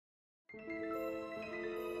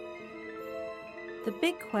The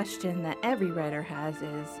big question that every writer has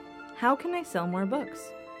is, how can I sell more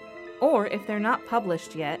books? Or if they're not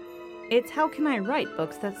published yet, it's how can I write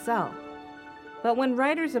books that sell? But when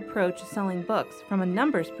writers approach selling books from a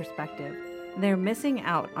numbers perspective, they're missing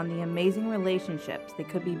out on the amazing relationships they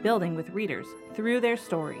could be building with readers through their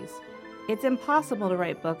stories. It's impossible to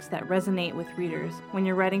write books that resonate with readers when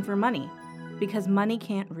you're writing for money, because money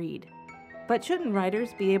can't read. But shouldn't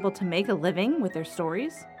writers be able to make a living with their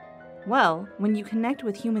stories? Well, when you connect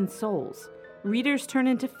with human souls, readers turn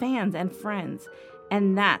into fans and friends,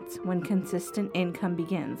 and that's when consistent income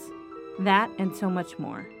begins. That and so much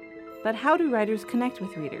more. But how do writers connect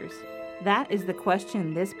with readers? That is the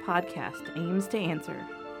question this podcast aims to answer.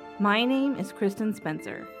 My name is Kristen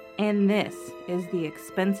Spencer, and this is the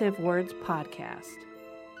Expensive Words Podcast.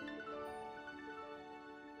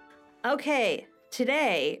 Okay,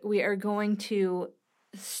 today we are going to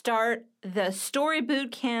start the Story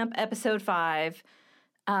Boot Camp Episode 5,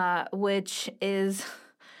 which is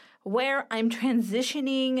where I'm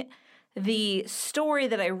transitioning the story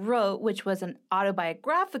that I wrote, which was an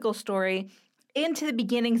autobiographical story, into the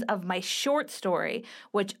beginnings of my short story,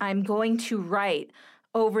 which I'm going to write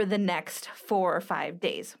over the next 4 or 5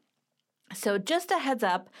 days. So just a heads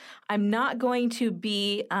up, I'm not going to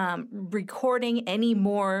be recording any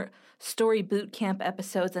more Story Boot Camp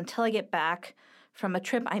episodes until I get back from a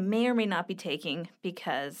trip I may or may not be taking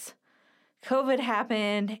because COVID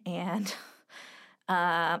happened and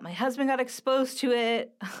my husband got exposed to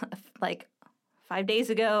it like 5 days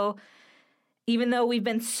ago. Even though we've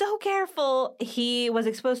been so careful, he was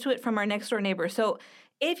exposed to it from our next door neighbor. So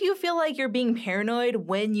if you feel like you're being paranoid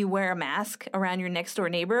when you wear a mask around your next door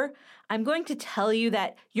neighbor, I'm going to tell you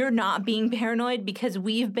that you're not being paranoid because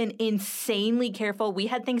we've been insanely careful. We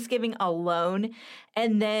had Thanksgiving alone.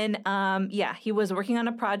 And then, he was working on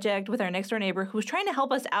a project with our next door neighbor who was trying to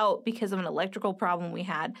help us out because of an electrical problem we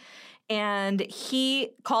had. And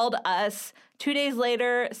he called us 2 days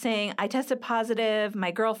later saying, I tested positive.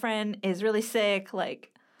 My girlfriend is really sick.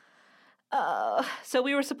 So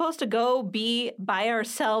we were supposed to go be by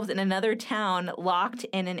ourselves in another town, locked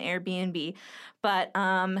in an Airbnb. But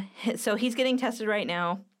so he's getting tested right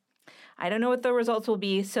now. I don't know what the results will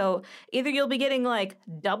be. So either you'll be getting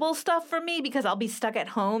double stuff from me because I'll be stuck at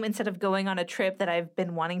home instead of going on a trip that I've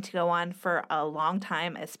been wanting to go on for a long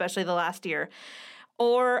time, especially the last year.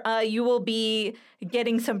 Or you will be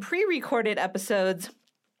getting some pre-recorded episodes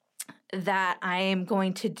that I am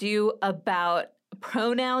going to do about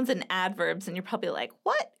pronouns and adverbs. And you're probably like,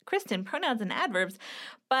 what? Kristen, pronouns and adverbs?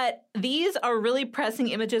 But these are really pressing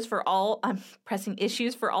issues for all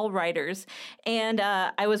writers. And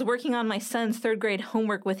I was working on my son's 3rd grade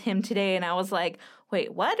homework with him today, and I was like,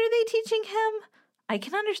 wait, what are they teaching him? I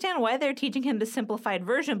can understand why they're teaching him the simplified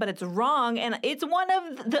version, but it's wrong. And it's one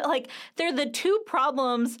of they're the 2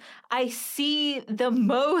 problems I see the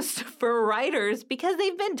most for writers because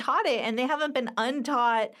they've been taught it and they haven't been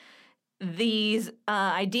untaught these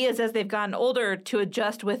ideas as they've gotten older to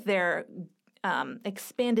adjust with their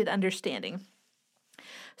expanded understanding.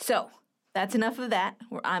 So that's enough of that.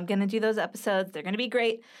 I'm going to do those episodes. They're going to be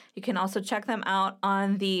great. You can also check them out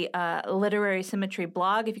on the Literary Symmetry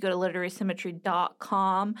blog. If you go to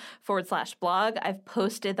literarysymmetry.com/blog, I've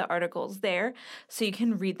posted the articles there so you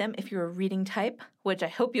can read them if you're a reading type, which I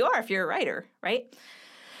hope you are if you're a writer, right?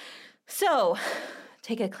 So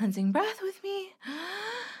take a cleansing breath with me.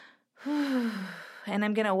 And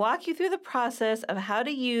I'm going to walk you through the process of how to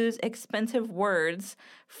use expensive words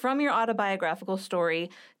from your autobiographical story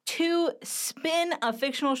to spin a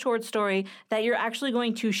fictional short story that you're actually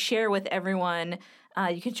going to share with everyone.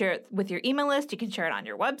 You can share it with your email list. You can share it on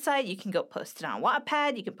your website. You can go post it on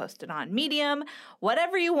Wattpad. You can post it on Medium,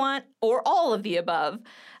 whatever you want, or all of the above.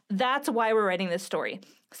 That's why we're writing this story.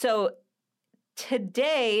 So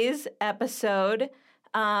today's episode,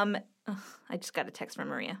 I just got a text from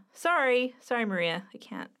Maria. Sorry, Maria. I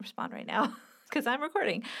can't respond right now because I'm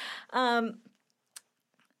recording.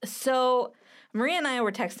 So Maria and I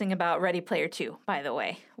were texting about Ready Player 2, by the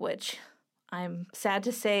way, which I'm sad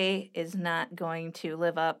to say is not going to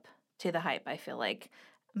live up to the hype. I feel like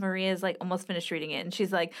Maria's almost finished reading it, and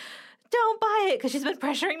she's like, don't buy it, because she's been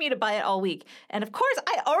pressuring me to buy it all week. And of course,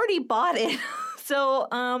 I already bought it. So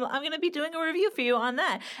I'm going to be doing a review for you on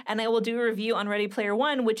that. And I will do a review on Ready Player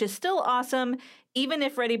 1, which is still awesome, even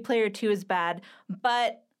if Ready Player 2 is bad.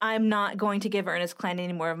 But I'm not going to give Ernest Cline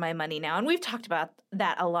any more of my money now. And we've talked about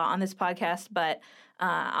that a lot on this podcast, but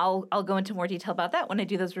I'll go into more detail about that when I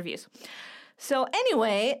do those reviews. So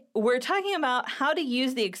anyway, we're talking about how to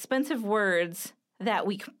use the expensive words that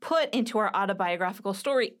we put into our autobiographical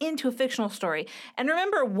story into a fictional story. And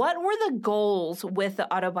remember, what were the goals with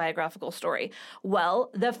the autobiographical story?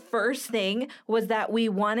 Well, the first thing was that we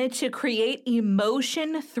wanted to create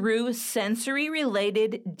emotion through sensory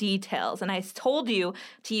related details. And I told you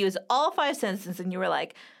to use all 5 sentences, and you were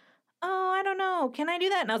like, oh, I don't know. Can I do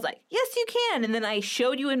that? And I was like, yes, you can. And then I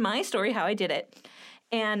showed you in my story how I did it.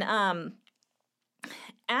 And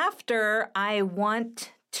after I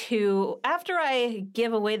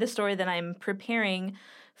give away the story that I'm preparing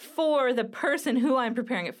for the person who I'm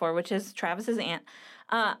preparing it for, which is Travis's aunt,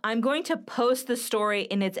 I'm going to post the story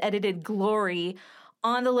in its edited glory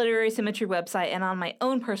on the Literary Symmetry website and on my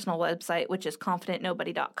own personal website, which is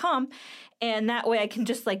confidentnobody.com. And that way I can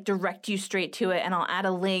just direct you straight to it, and I'll add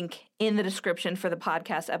a link in the description for the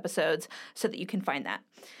podcast episodes so that you can find that.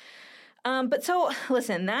 But so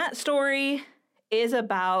listen, that story is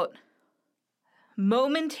about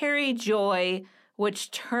momentary joy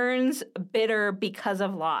which turns bitter because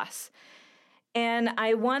of loss. And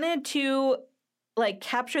I wanted to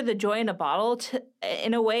capture the joy in a bottle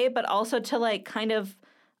in a way, but also to kind of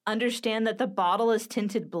understand that the bottle is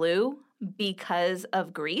tinted blue because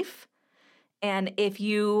of grief. And if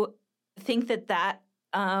you think that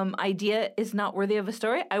idea is not worthy of a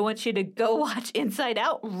story, I want you to go watch Inside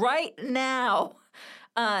Out right now.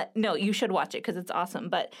 No, you should watch it because it's awesome.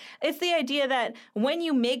 But it's the idea that when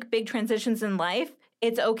you make big transitions in life,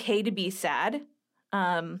 it's okay to be sad.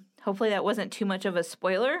 Hopefully that wasn't too much of a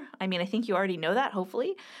spoiler. I mean, I think you already know that,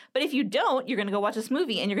 hopefully. But if you don't, you're going to go watch this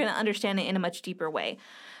movie and you're going to understand it in a much deeper way.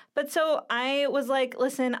 But so I was like,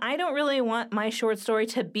 listen, I don't really want my short story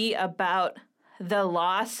to be about the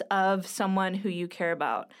loss of someone who you care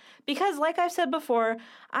about. Because like I've said before,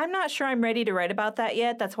 I'm not sure I'm ready to write about that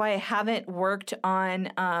yet. That's why I haven't worked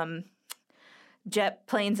on Jet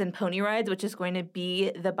Planes and Pony Rides, which is going to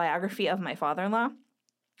be the biography of my father-in-law,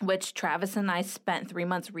 which Travis and I spent 3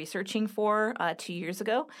 months researching for 2 years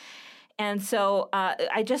ago. And so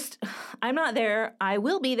I'm not there. I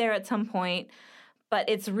will be there at some point. But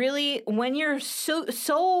it's really when you're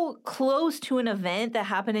so close to an event that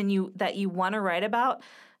happened and that you want to write about,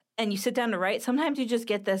 and you sit down to write, sometimes you just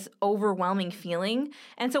get this overwhelming feeling.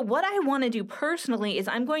 And so what I want to do personally is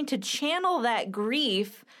I'm going to channel that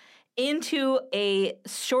grief into a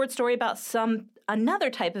short story about another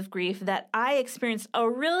type of grief that I experienced a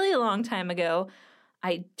really long time ago.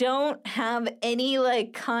 I don't have any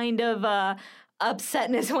kind of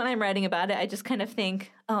upsetness when I'm writing about it. I just kind of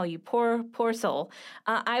think, oh, you poor soul.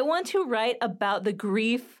 I want to write about the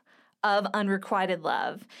grief of unrequited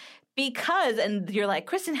love. Because, and you're like,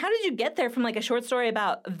 Kristen, how did you get there from a short story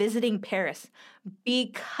about visiting Paris?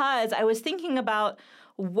 Because I was thinking about,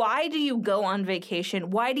 why do you go on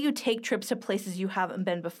vacation? Why do you take trips to places you haven't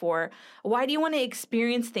been before? Why do you want to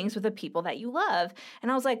experience things with the people that you love? And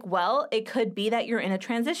I was like, well, it could be that you're in a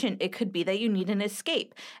transition. It could be that you need an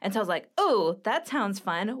escape. And so I was like, oh, that sounds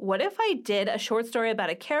fun. What if I did a short story about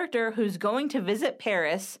a character who's going to visit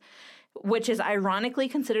Paris, which is ironically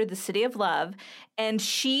considered the city of love, and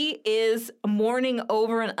she is mourning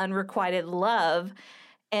over an unrequited love,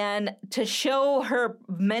 and to show her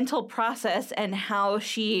mental process and how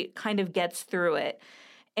she kind of gets through it.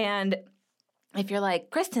 And if you're like,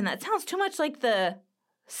 Kristen, that sounds too much like the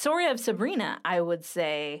story of Sabrina, I would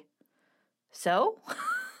say, so?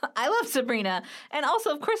 I love Sabrina. And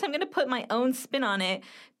also, of course, I'm going to put my own spin on it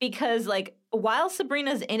because, while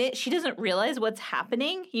Sabrina's in it, she doesn't realize what's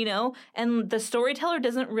happening, and the storyteller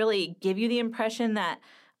doesn't really give you the impression that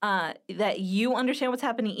you understand what's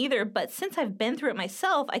happening either. But since I've been through it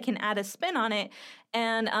myself, I can add a spin on it.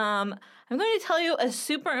 And I'm going to tell you a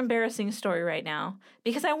super embarrassing story right now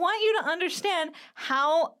because I want you to understand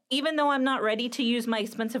how, even though I'm not ready to use my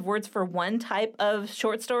expensive words for one type of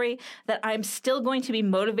short story, that I'm still going to be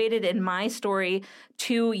motivated in my story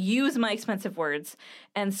to use my expensive words.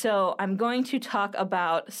 And so I'm going to talk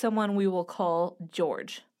about someone we will call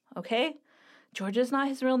George, okay? George is not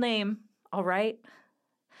his real name, all right?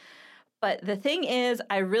 But the thing is,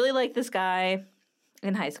 I really like this guy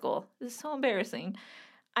in high school. This is so embarrassing.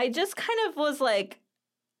 I just kind of was like,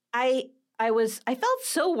 I felt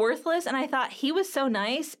so worthless, and I thought he was so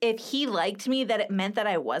nice. If he liked me, that it meant that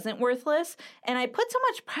I wasn't worthless. And I put so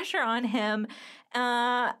much pressure on him.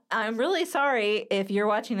 I'm really sorry if you're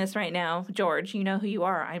watching this right now, George. You know who you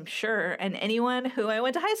are, I'm sure. And anyone who I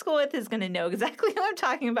went to high school with is going to know exactly who I'm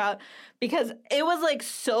talking about because it was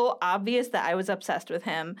so obvious that I was obsessed with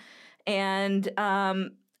him. And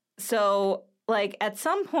so at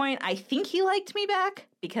some point, I think he liked me back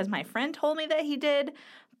because my friend told me that he did.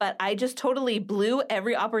 But I just totally blew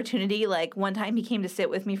every opportunity. One time he came to sit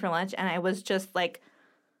with me for lunch and I was just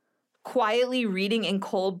quietly reading In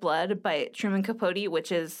Cold Blood by Truman Capote,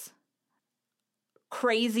 which is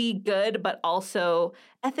crazy good, but also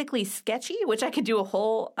ethically sketchy, which I could do a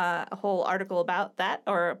whole article about that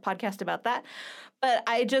or a podcast about that. But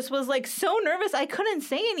I just was like so nervous I couldn't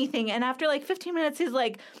say anything. And after like 15 minutes, he's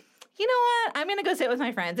like, you know what? I'm going to go sit with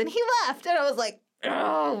my friends. And he left. And I was like,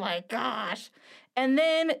 oh my gosh. And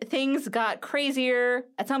then things got crazier.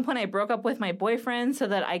 At some point, I broke up with my boyfriend so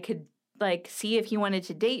that I could like see if he wanted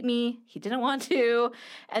to date me. He didn't want to.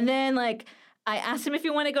 And then like I asked him if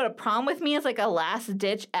he wanted to go to prom with me as like a last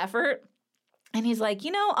ditch effort. And he's like,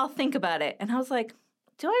 I'll think about it. And I was like,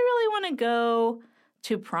 do I really want to go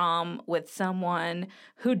to prom with someone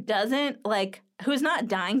who who's not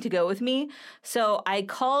dying to go with me? So I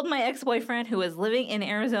called my ex-boyfriend who was living in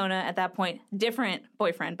Arizona at that point. Different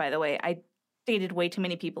boyfriend, by the way. I dated way too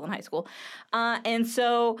many people in high school. And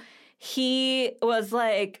so he was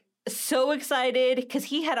like so excited because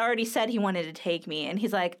he had already said he wanted to take me. And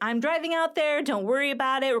he's like, I'm driving out there. Don't worry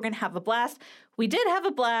about it. We're going to have a blast. We did have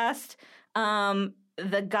a blast.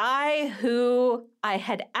 The guy who I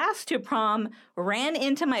had asked to prom ran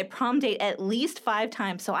into my prom date at least 5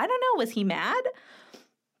 times. So I don't know, was he mad?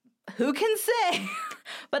 Who can say?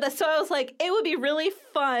 But so I was like, it would be really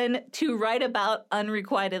fun to write about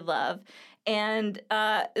unrequited love. And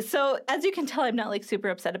so as you can tell, I'm not like super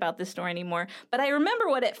upset about this story anymore. But I remember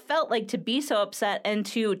what it felt like to be so upset and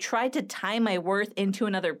to try to tie my worth into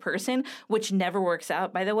another person, which never works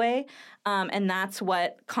out, by the way. And that's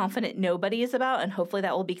what Confident Nobody is about. And hopefully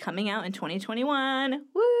that will be coming out in 2021.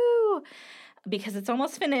 Woo! Because it's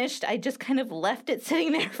almost finished. I just kind of left it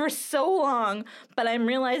sitting there for so long, but I'm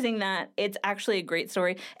realizing that it's actually a great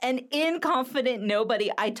story. And in Confident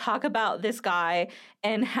Nobody, I talk about this guy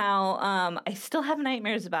and how I still have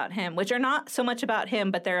nightmares about him, which are not so much about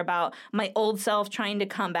him, but they're about my old self trying to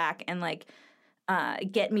come back and like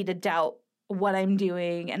get me to doubt what I'm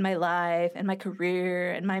doing and my life and my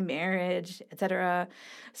career and my marriage, etc.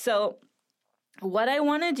 So what I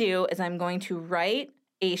want to do is I'm going to write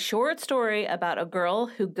a short story about a girl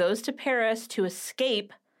who goes to Paris to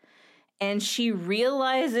escape, and she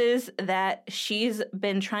realizes that she's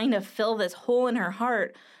been trying to fill this hole in her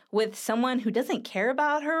heart with someone who doesn't care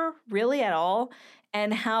about her really at all,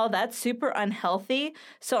 and how that's super unhealthy.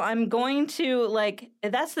 So I'm going to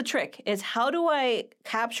that's the trick, is how do I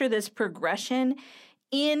capture this progression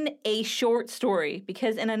in a short story?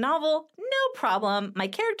 Because in a novel, no problem. My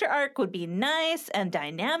character arc would be nice and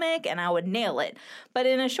dynamic and I would nail it. But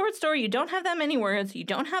in a short story, you don't have that many words. You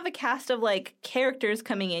don't have a cast of characters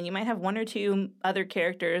coming in. You might have 1 or 2 other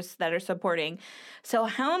characters that are supporting. So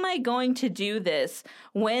how am I going to do this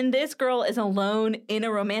when this girl is alone in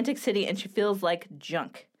a romantic city and she feels like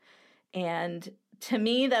junk? And to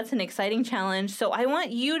me, that's an exciting challenge. So I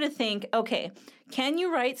want you to think, okay, can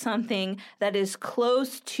you write something that is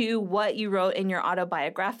close to what you wrote in your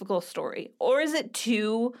autobiographical story? Or is it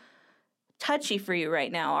too touchy for you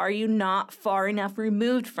right now? Are you not far enough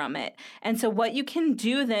removed from it? And so what you can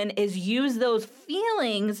do then is use those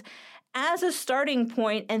feelings as a starting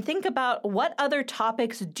point and think about what other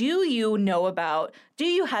topics do you know about, do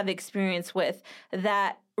you have experience with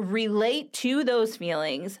that relate to those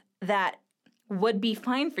feelings that would be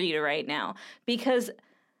fine for you right now. Because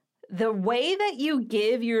the way that you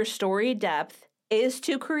give your story depth is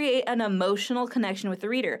to create an emotional connection with the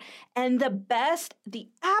reader. And the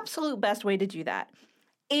absolute best way to do that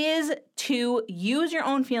is to use your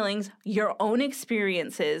own feelings, your own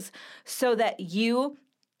experiences, so that you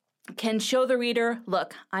can show the reader,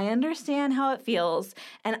 look, I understand how it feels,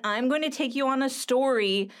 and I'm going to take you on a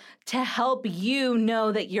story to help you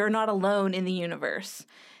know that you're not alone in the universe.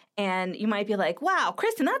 And you might be like, wow,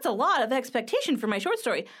 Kristen, that's a lot of expectation for my short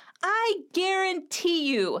story. I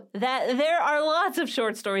guarantee you that there are lots of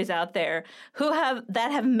short stories out there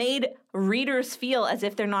that have made readers feel as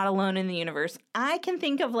if they're not alone in the universe. I can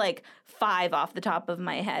think of 5 off the top of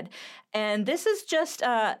my head. And this is just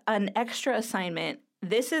an extra assignment.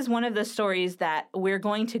 This is one of the stories that we're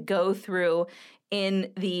going to go through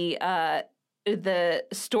in the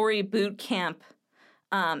Story Boot Camp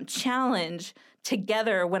challenge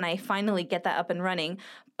together when I finally get that up and running.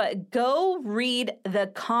 But go read The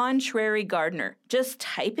Contrary Gardener. Just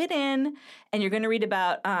type it in, and you're going to read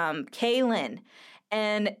about Kay Lin.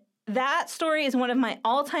 And that story is one of my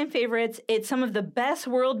all-time favorites. It's some of the best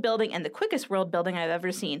world building and the quickest world building I've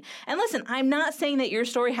ever seen. And listen, I'm not saying that your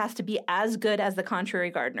story has to be as good as The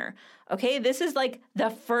Contrary Gardener. Okay, this is the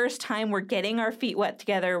first time we're getting our feet wet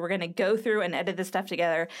together. We're going to go through and edit this stuff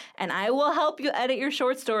together. And I will help you edit your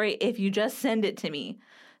short story if you just send it to me.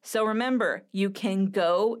 So remember, you can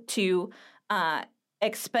go to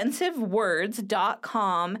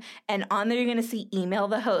expensivewords.com, and on there you're going to see email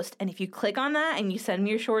the host. And if you click on that and you send me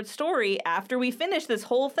your short story after we finish this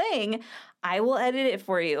whole thing, I will edit it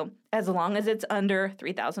for you as long as it's under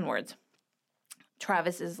 3,000 words.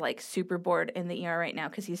 Travis is like super bored in the ER right now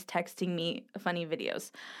because he's texting me funny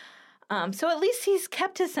videos. So at least he's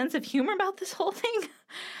kept his sense of humor about this whole thing.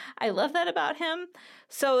 I love that about him.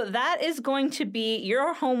 So that is going to be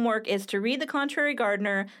your homework, is to read The Contrary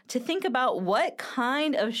Gardener, to think about what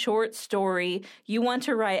kind of short story you want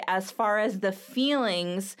to write as far as the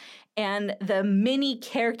feelings and the mini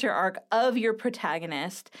character arc of your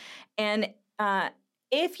protagonist. And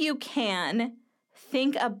if you can,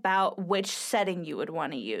 think about which setting you would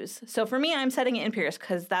want to use. So for me, I'm setting it in Pierce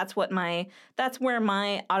because that's where my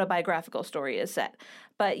autobiographical story is set.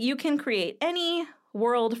 But you can create any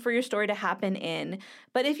world for your story to happen in.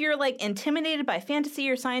 But if you're like intimidated by fantasy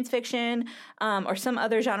or science fiction or some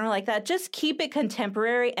other genre like that, just keep it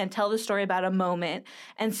contemporary and tell the story about a moment.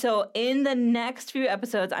 And so in the next few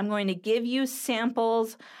episodes, I'm going to give you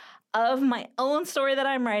samples of my own story that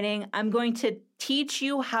I'm writing. I'm going to teach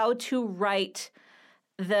you how to write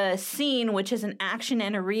the scene, which is an action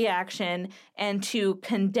and a reaction, and to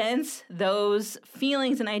condense those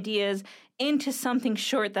feelings and ideas into something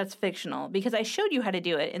short that's fictional, because I showed you how to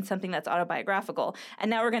do it in something that's autobiographical.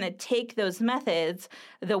 And now we're going to take those methods,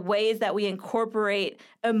 the ways that we incorporate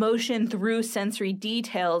emotion through sensory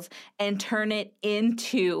details, and turn it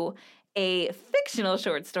into a fictional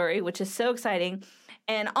short story, which is so exciting.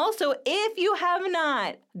 And also, if you have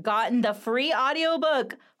not gotten the free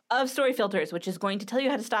audiobook of Story Filters, which is going to tell you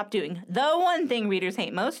how to stop doing the one thing readers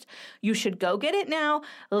hate most, you should go get it now,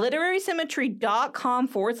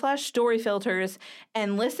 literarysymmetry.com/storyfilters,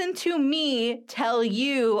 and listen to me tell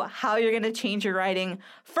you how you're going to change your writing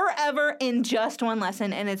forever in just one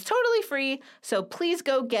lesson. And it's totally free, so please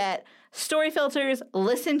go get Story Filters,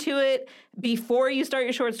 listen to it before you start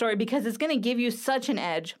your short story, because it's going to give you such an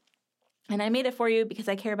edge. And I made it for you because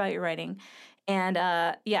I care about your writing. And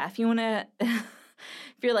if you want to...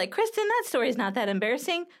 If you're like, Kristen, that story's not that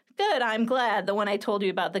embarrassing, good, I'm glad. The one I told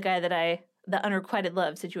you about, the guy the unrequited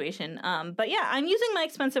love situation. But yeah, I'm using my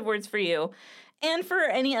expensive words for you and for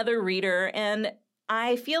any other reader. And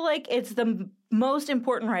I feel like it's the most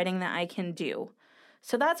important writing that I can do.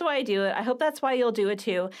 So that's why I do it. I hope that's why you'll do it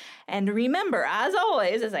too. And remember, as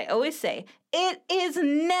always, as I always say, it is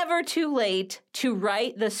never too late to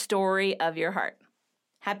write the story of your heart.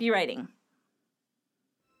 Happy writing.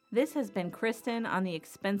 This has been Kristen on the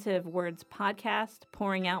Expensive Words podcast,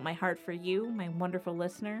 pouring out my heart for you, my wonderful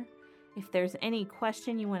listener. If there's any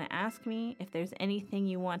question you want to ask me, if there's anything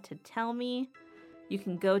you want to tell me, you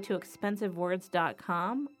can go to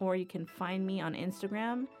expensivewords.com, or you can find me on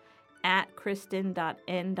Instagram at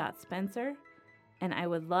kristen.n.spencer. And I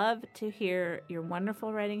would love to hear your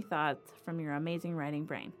wonderful writing thoughts from your amazing writing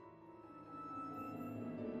brain.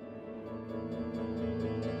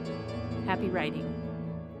 Happy writing.